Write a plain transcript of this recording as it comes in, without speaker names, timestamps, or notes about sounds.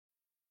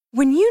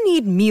When you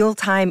need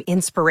mealtime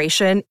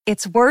inspiration,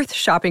 it's worth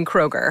shopping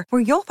Kroger,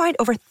 where you'll find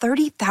over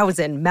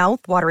 30,000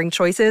 mouth-watering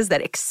choices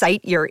that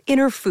excite your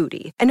inner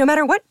foodie. And no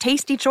matter what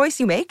tasty choice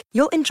you make,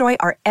 you'll enjoy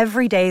our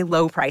everyday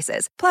low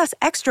prices, plus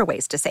extra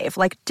ways to save,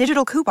 like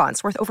digital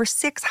coupons worth over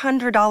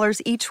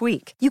 $600 each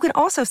week. You can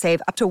also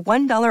save up to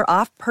 $1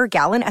 off per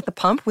gallon at the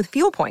pump with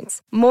fuel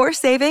points. More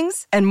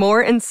savings and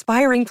more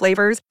inspiring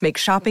flavors make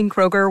shopping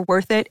Kroger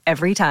worth it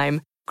every time.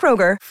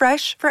 Kroger,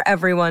 fresh for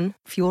everyone.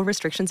 Fuel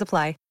restrictions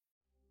apply.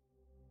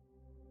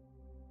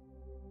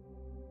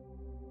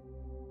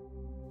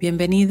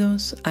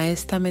 Bienvenidos a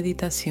esta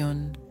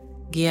meditación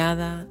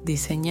guiada,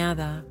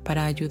 diseñada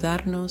para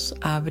ayudarnos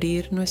a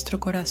abrir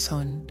nuestro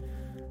corazón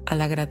a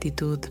la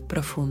gratitud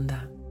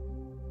profunda.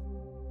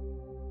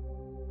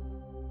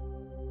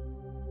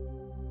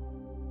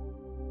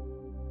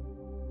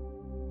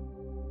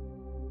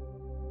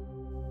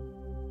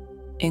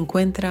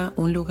 Encuentra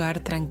un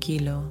lugar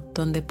tranquilo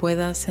donde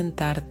puedas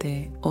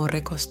sentarte o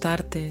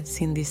recostarte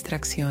sin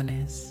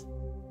distracciones.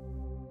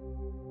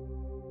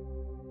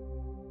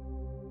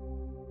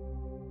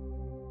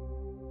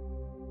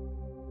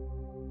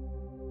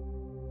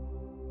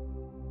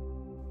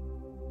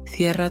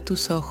 Cierra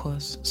tus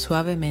ojos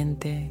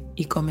suavemente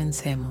y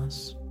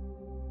comencemos.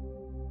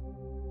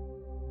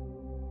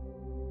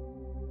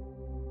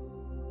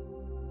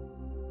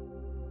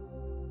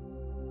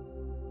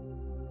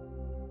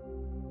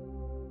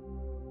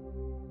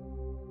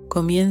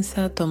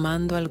 Comienza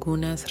tomando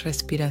algunas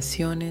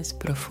respiraciones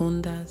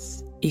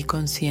profundas y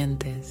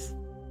conscientes.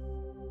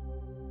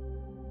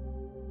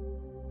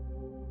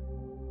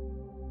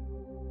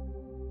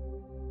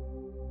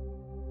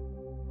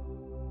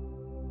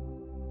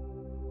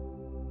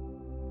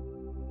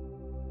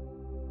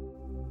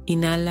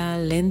 Inhala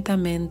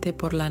lentamente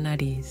por la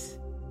nariz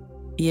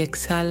y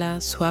exhala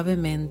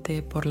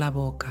suavemente por la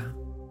boca.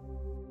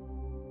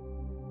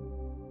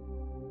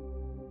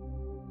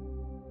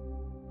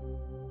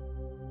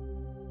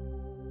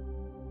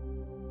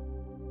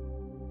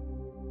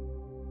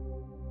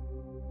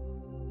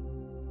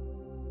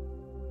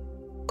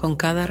 Con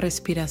cada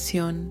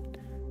respiración,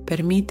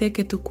 permite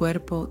que tu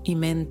cuerpo y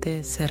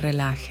mente se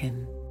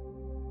relajen.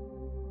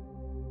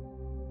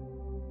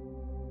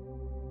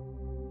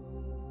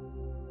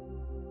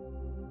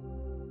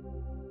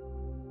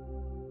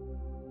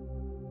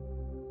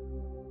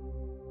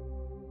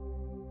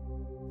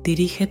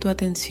 Dirige tu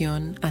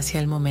atención hacia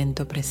el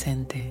momento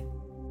presente.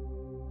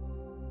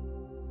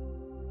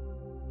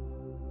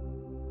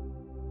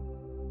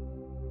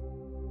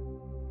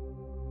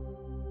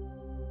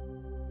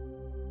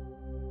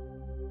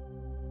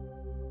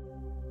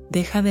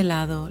 Deja de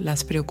lado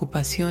las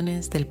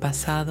preocupaciones del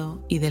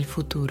pasado y del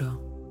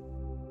futuro.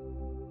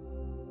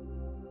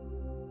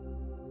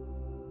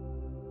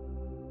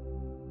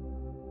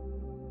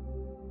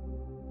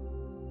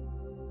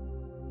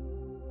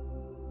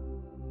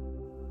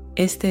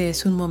 Este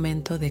es un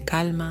momento de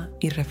calma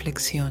y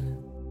reflexión.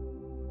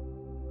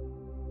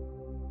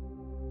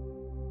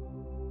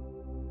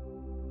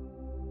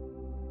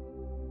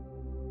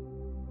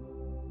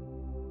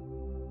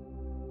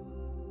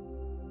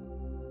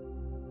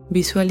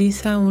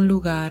 Visualiza un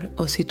lugar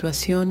o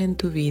situación en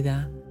tu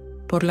vida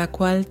por la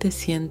cual te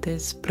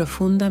sientes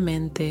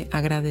profundamente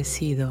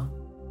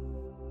agradecido.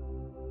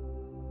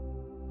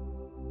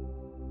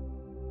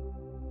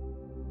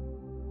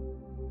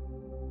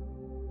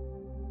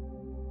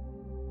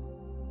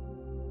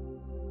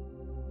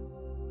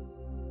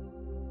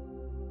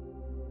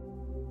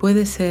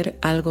 Puede ser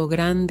algo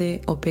grande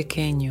o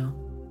pequeño,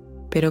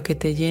 pero que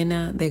te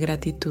llena de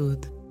gratitud.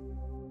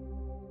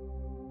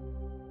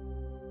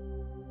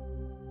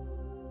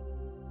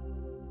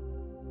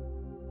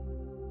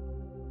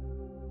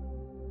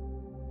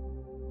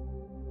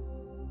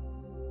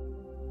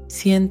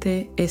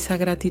 Siente esa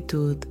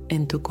gratitud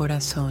en tu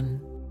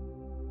corazón.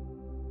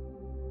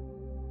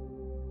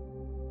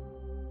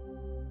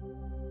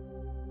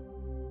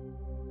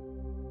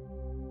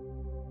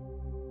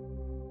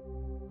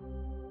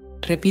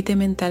 Repite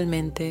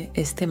mentalmente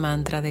este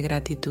mantra de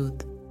gratitud.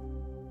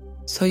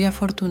 Soy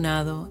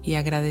afortunado y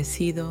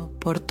agradecido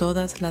por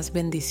todas las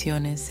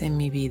bendiciones en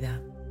mi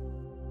vida.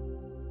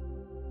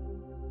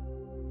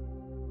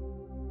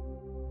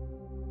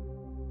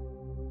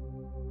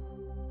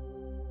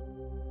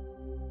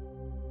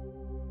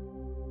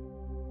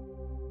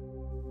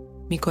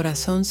 Mi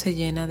corazón se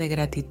llena de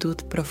gratitud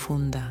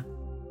profunda.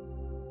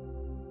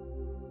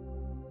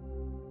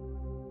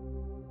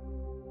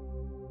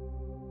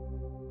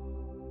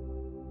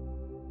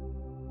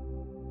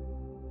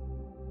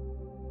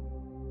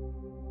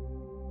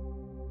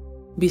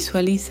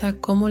 Visualiza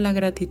cómo la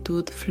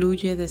gratitud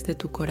fluye desde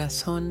tu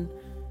corazón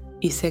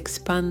y se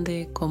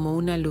expande como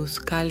una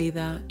luz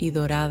cálida y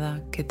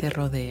dorada que te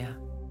rodea.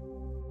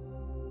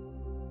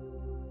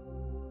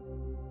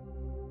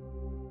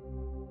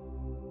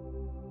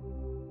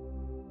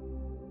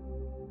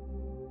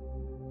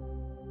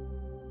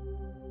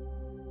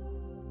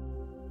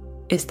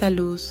 Esta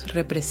luz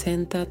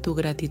representa tu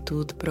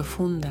gratitud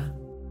profunda.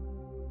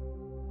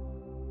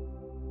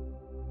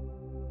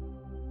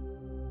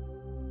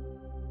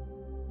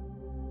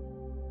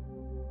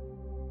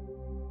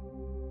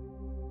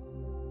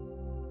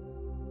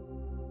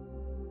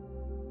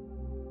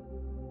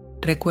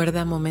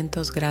 Recuerda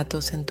momentos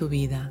gratos en tu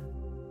vida,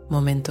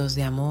 momentos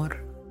de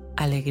amor,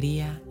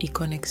 alegría y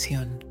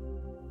conexión.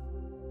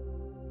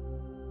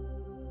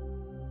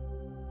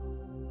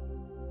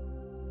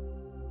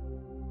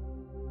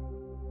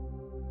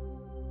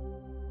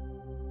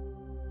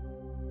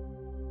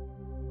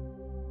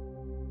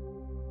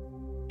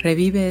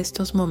 Revive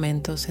estos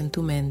momentos en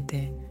tu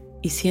mente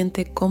y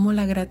siente cómo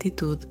la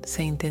gratitud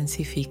se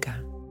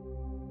intensifica.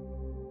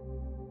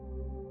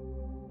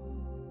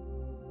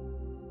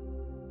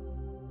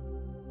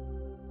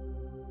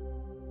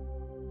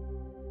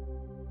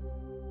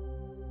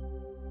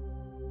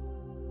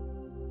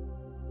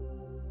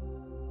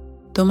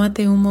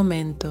 Tómate un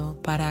momento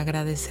para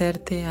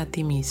agradecerte a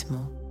ti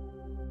mismo.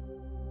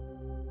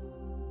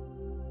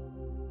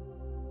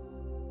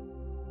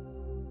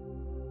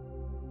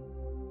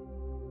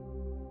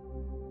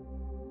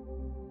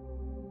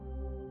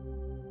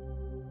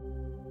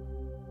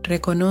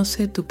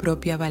 Reconoce tu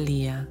propia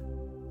valía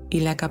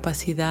y la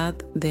capacidad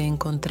de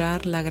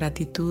encontrar la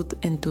gratitud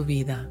en tu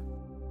vida.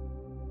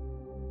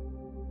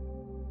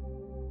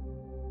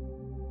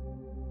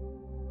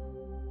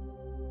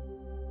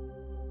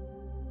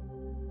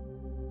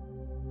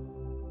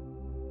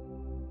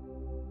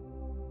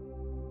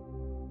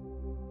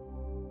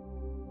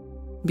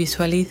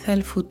 Visualiza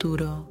el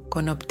futuro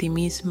con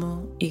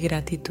optimismo y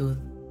gratitud.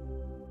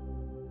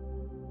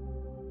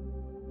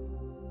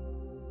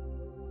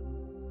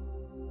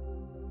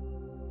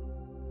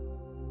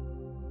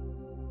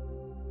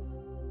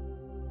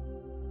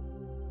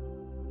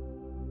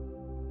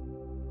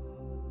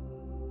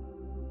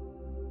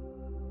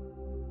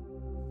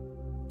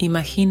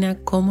 Imagina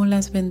cómo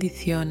las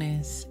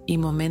bendiciones y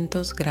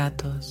momentos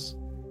gratos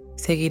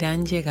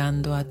seguirán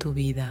llegando a tu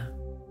vida.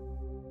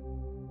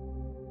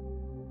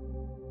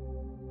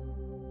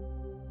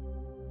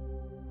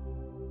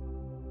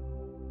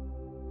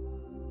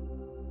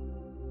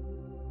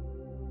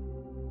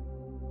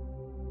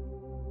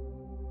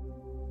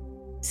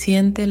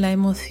 Siente la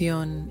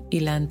emoción y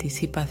la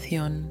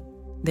anticipación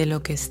de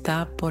lo que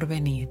está por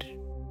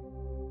venir.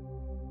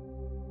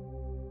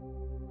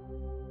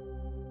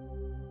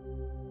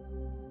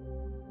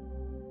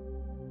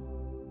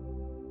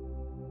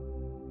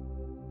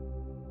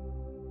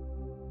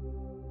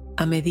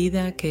 A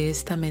medida que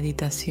esta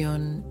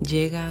meditación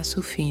llega a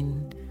su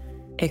fin,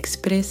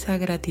 expresa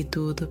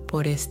gratitud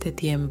por este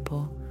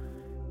tiempo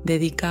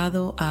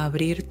dedicado a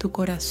abrir tu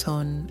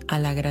corazón a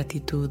la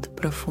gratitud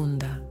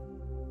profunda.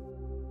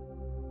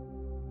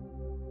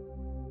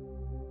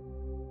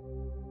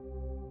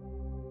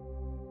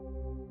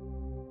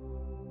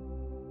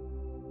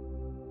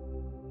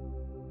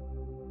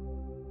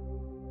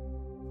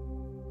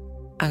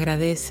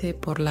 Agradece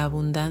por la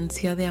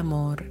abundancia de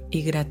amor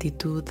y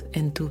gratitud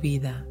en tu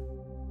vida.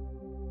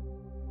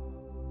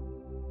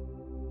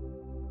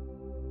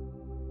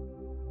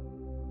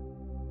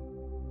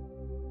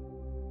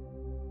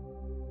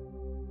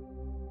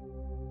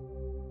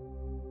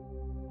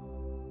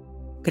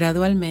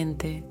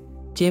 Gradualmente,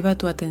 lleva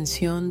tu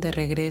atención de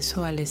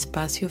regreso al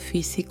espacio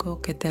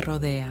físico que te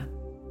rodea.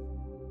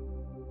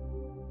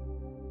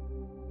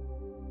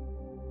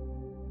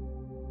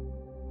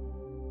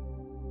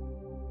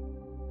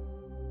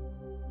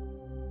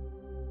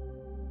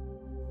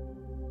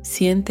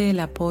 Siente el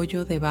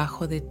apoyo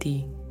debajo de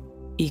ti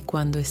y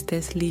cuando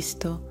estés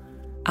listo,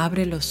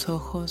 abre los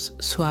ojos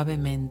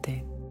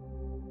suavemente.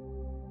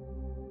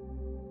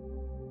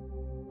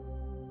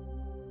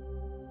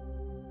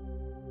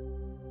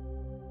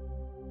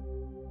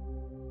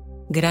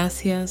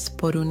 Gracias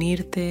por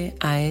unirte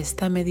a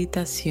esta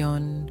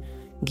meditación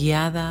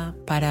guiada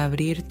para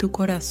abrir tu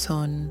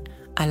corazón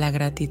a la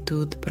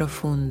gratitud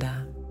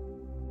profunda.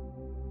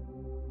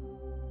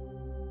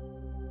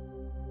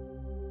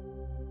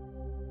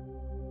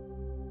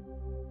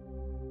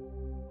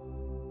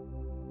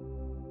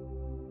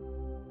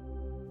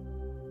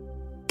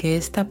 Que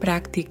esta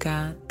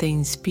práctica te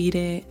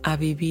inspire a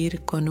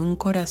vivir con un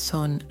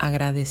corazón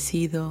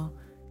agradecido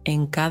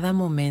en cada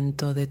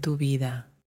momento de tu vida.